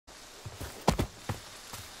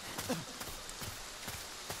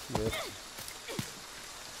Yep.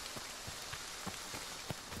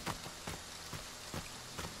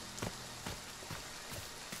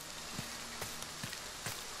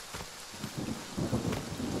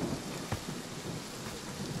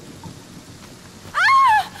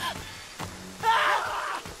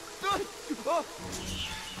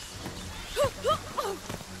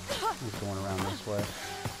 He's going around this way.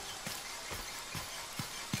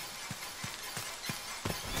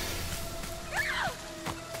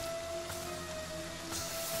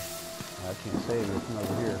 I can't save you from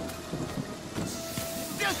over here.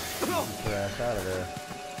 Get your ass out of there.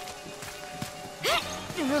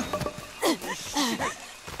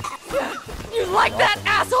 You like that,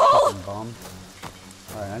 asshole? Bum.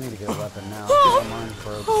 Alright, I need to get a weapon now. Oh, Mine's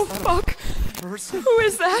broke. oh fuck. Who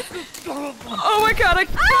is that? Oh my god,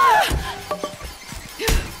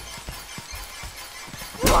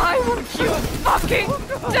 Why won't you fucking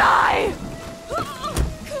die?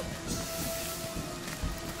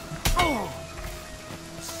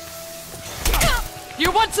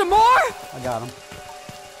 You want some more? I got him.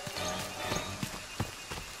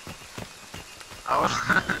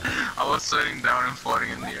 I was sitting down and floating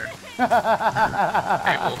in the air.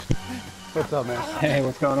 Hey, Wolf. What's up, man? Hey,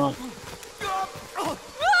 what's going on?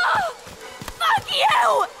 Fuck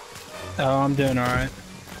you! Oh, I'm doing alright.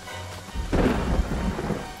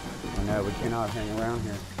 I know, we cannot hang around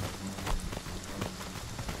here.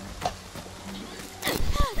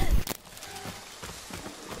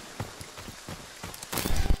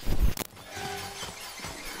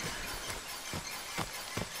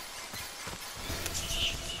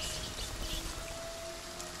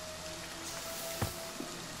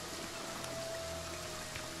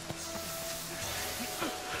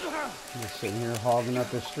 Just sitting here hogging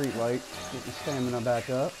up this street light, getting stamina back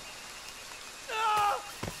up.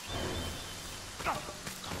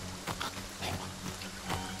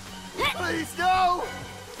 Please, no!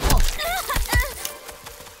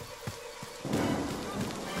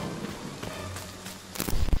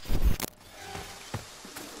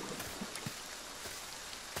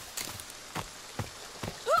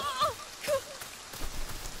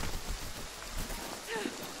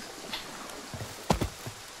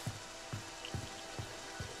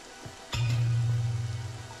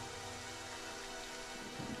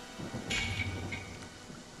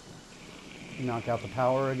 Knock out the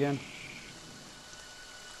power again.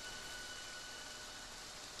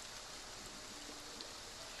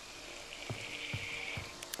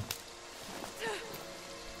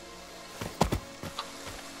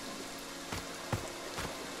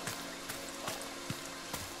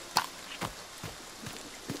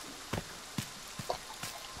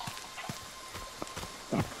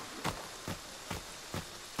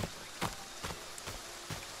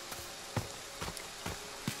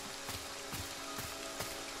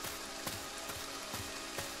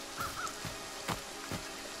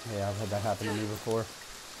 Yeah, I've had that happen to me before.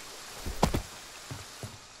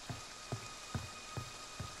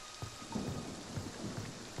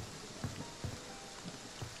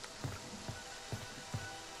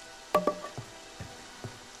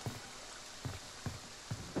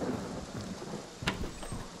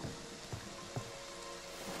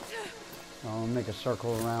 I'll make a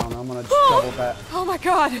circle around. I'm gonna double back. Oh my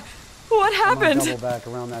god! What I'm gonna happened? double back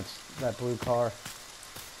around that blue car.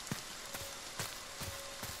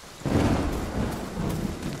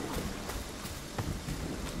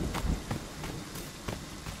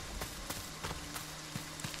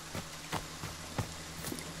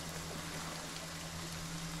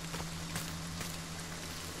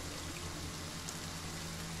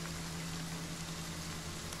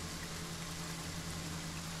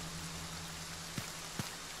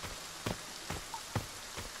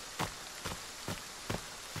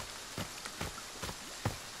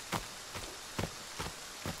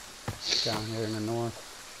 Down here in the north.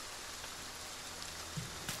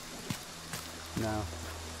 No.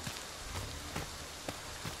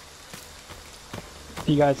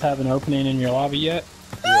 Do you guys have an opening in your lobby yet?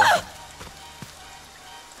 Yeah.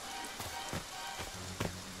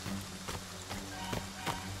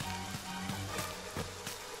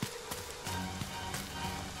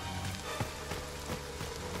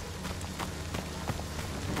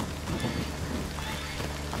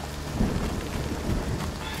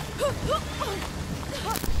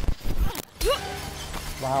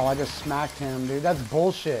 Wow, I just smacked him, dude. That's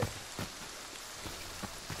bullshit.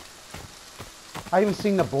 I even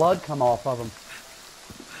seen the blood come off of him.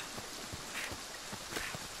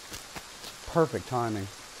 Perfect timing.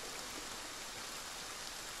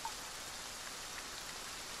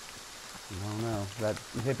 I don't know. That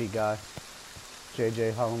hippie guy.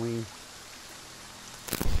 JJ Halloween.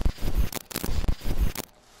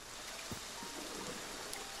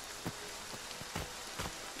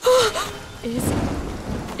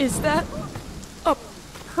 Is that a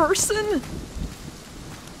person?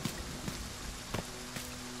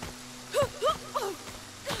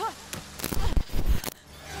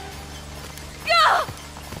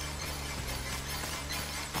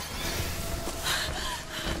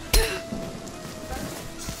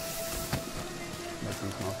 Make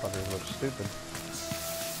these motherfuckers look stupid.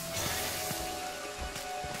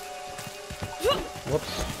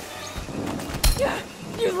 Whoops.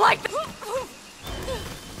 You like that? Oh,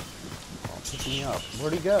 pick me up.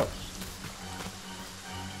 Where'd he go?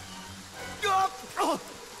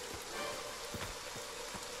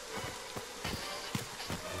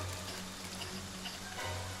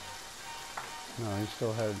 No,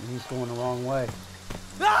 he's going the wrong way.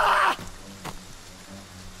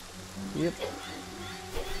 Yep.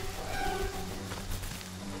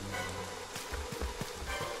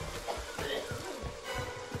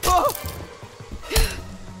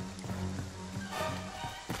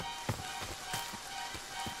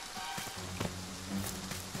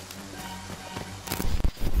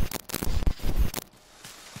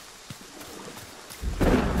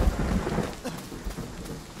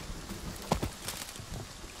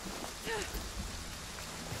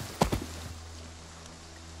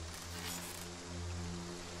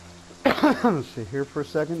 Sit here for a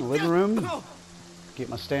second in the living room. Get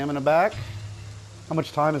my stamina back. How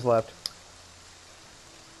much time is left?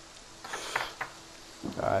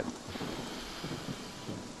 Alright.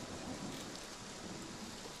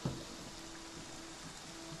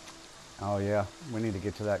 Oh yeah, we need to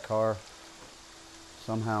get to that car.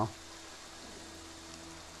 Somehow.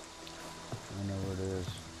 I know where it is.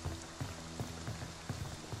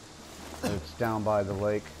 It's down by the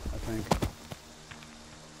lake, I think.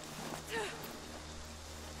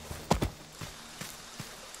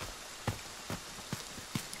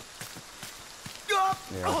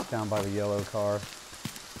 Yeah, it's down by the yellow car.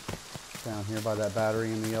 Down here by that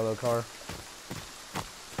battery in the yellow car.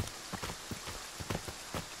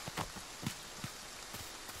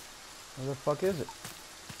 Where the fuck is it?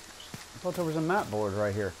 I thought there was a map board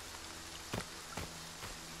right here.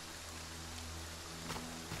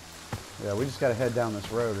 Yeah, we just gotta head down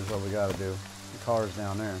this road is what we gotta do. The car's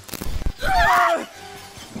down there.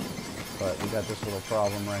 But we got this little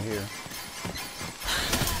problem right here.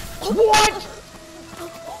 What?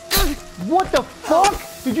 What the fuck?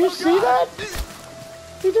 Did you see that?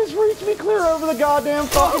 He just reached me clear over the goddamn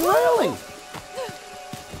fucking railing.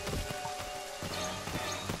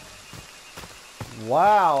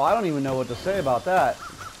 Wow, I don't even know what to say about that.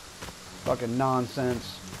 Fucking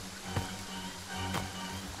nonsense.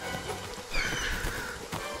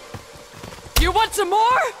 You want some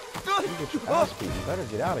more? You get your ass beat. You better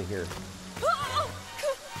get out of here.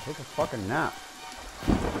 Take a fucking nap.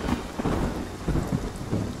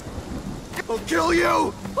 I'll kill you!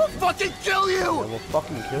 I'll fucking kill you! I will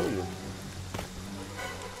fucking kill you.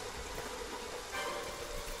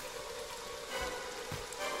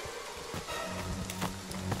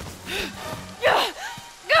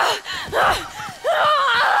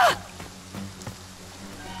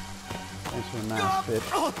 Thanks for the mask, bitch.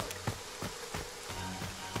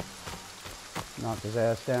 Knocked his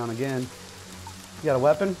ass down again. You got a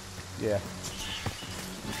weapon? Yeah.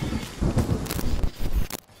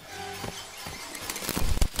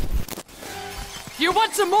 You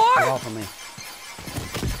want some more? Get off of me.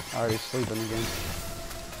 Already sleeping again.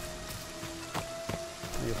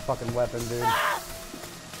 Need a fucking weapon, dude.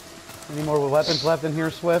 Any more weapons left in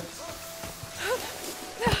here, Swift?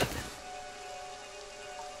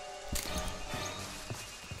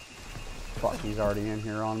 Fuck, he's already in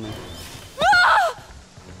here on me.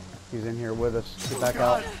 He's in here with us. Get back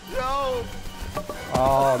out. No!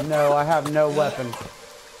 Oh no, I have no weapon.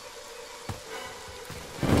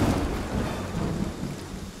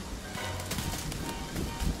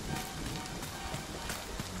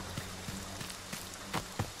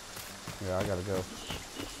 Yeah, I gotta go.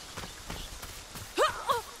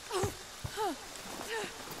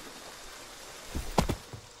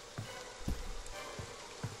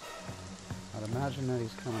 I'd imagine that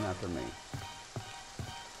he's coming after me.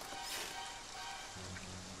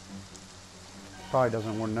 Probably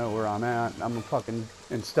doesn't want to know where I'm at. I'm fucking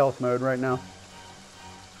in stealth mode right now.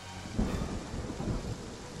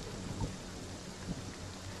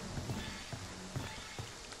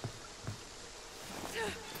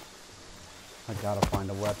 I gotta find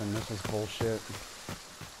a weapon. This is bullshit.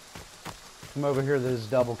 Come over here to this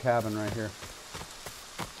double cabin right here.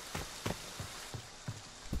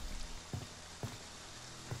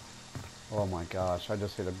 Oh my gosh, I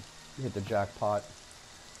just hit the jackpot.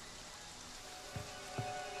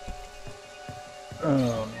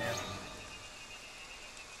 Oh man.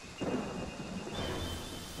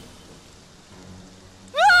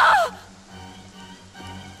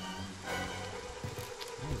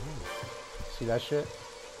 See that shit?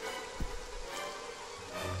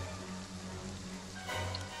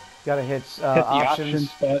 Gotta hit, Hit the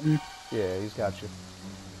options. button, Yeah, he's got you.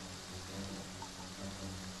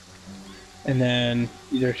 and then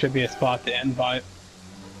there should be a spot to invite.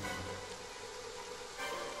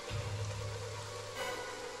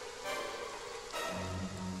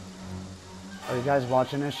 Are you guys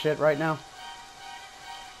watching this shit right now?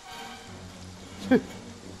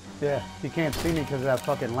 Yeah, you can't see me because of that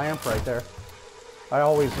fucking lamp right there. I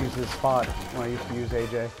always use this spot when I used to use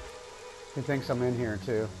AJ. He thinks I'm in here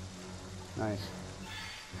too. Nice.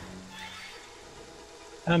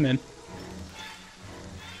 I'm in.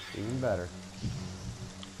 Even better.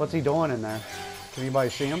 What's he doing in there? Can anybody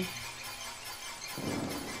see him?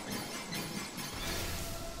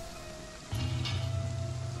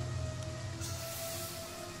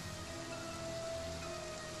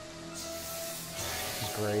 This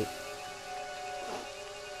is great.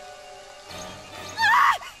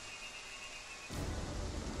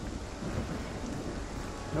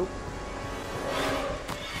 Nope.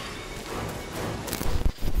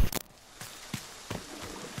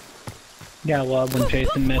 Gotta love when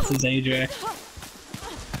Jason misses AJ.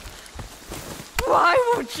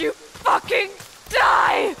 Why won't you fucking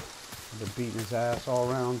die? They're beating his ass all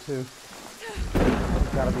around too.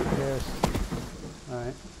 Gotta be pissed.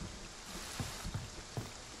 Alright.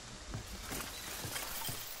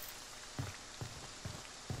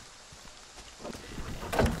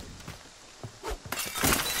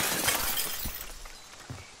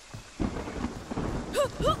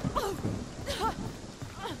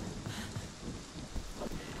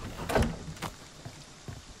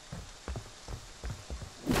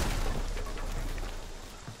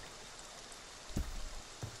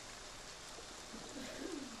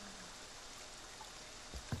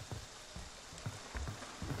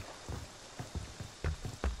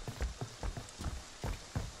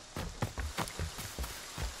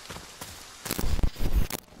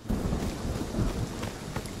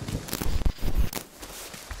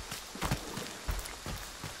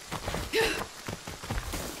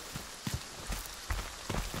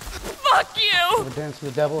 Fuck you! Ever dance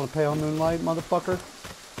with the devil in pale moonlight, motherfucker?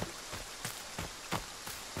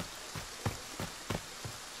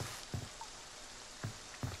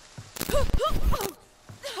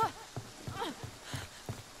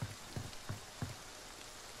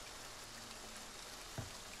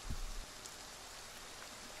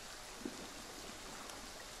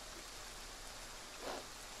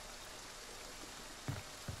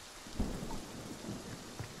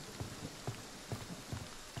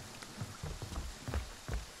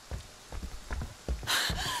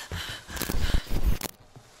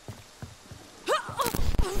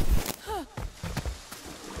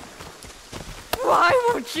 Why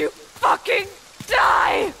won't you fucking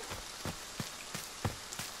die?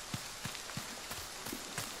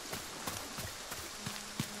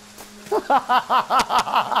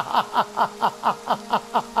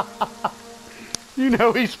 You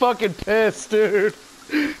know he's fucking pissed, dude.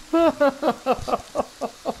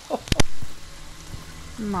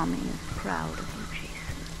 Mommy is proud of you,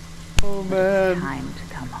 Jason. Oh man. Time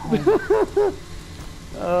to come home.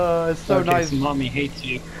 It's so nice. Jason, mommy hates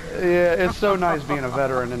you. Yeah, it's so nice being a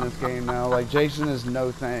veteran in this game now. Like, Jason is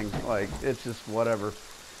no thing. Like, it's just whatever.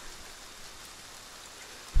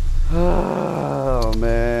 Oh,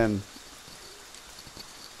 man.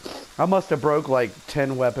 I must have broke like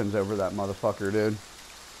 10 weapons over that motherfucker, dude.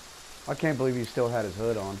 I can't believe he still had his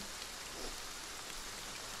hood on.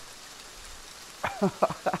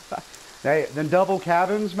 Hey, then double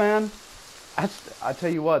cabins, man. I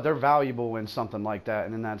tell you what, they're valuable in something like that,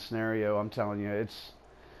 and in that scenario, I'm telling you,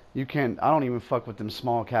 you can't. I don't even fuck with them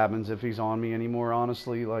small cabins if he's on me anymore,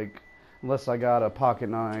 honestly. Like, unless I got a pocket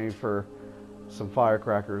knife or some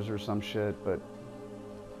firecrackers or some shit, but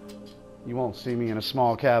you won't see me in a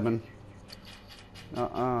small cabin.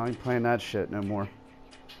 I ain't playing that shit no more.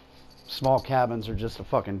 Small cabins are just a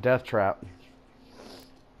fucking death trap.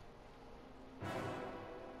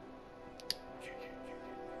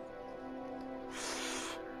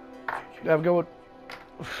 I'm going.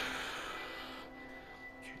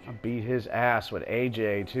 I beat his ass with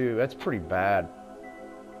AJ too. That's pretty bad.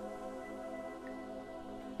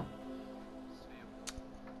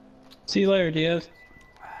 See you later, Diaz.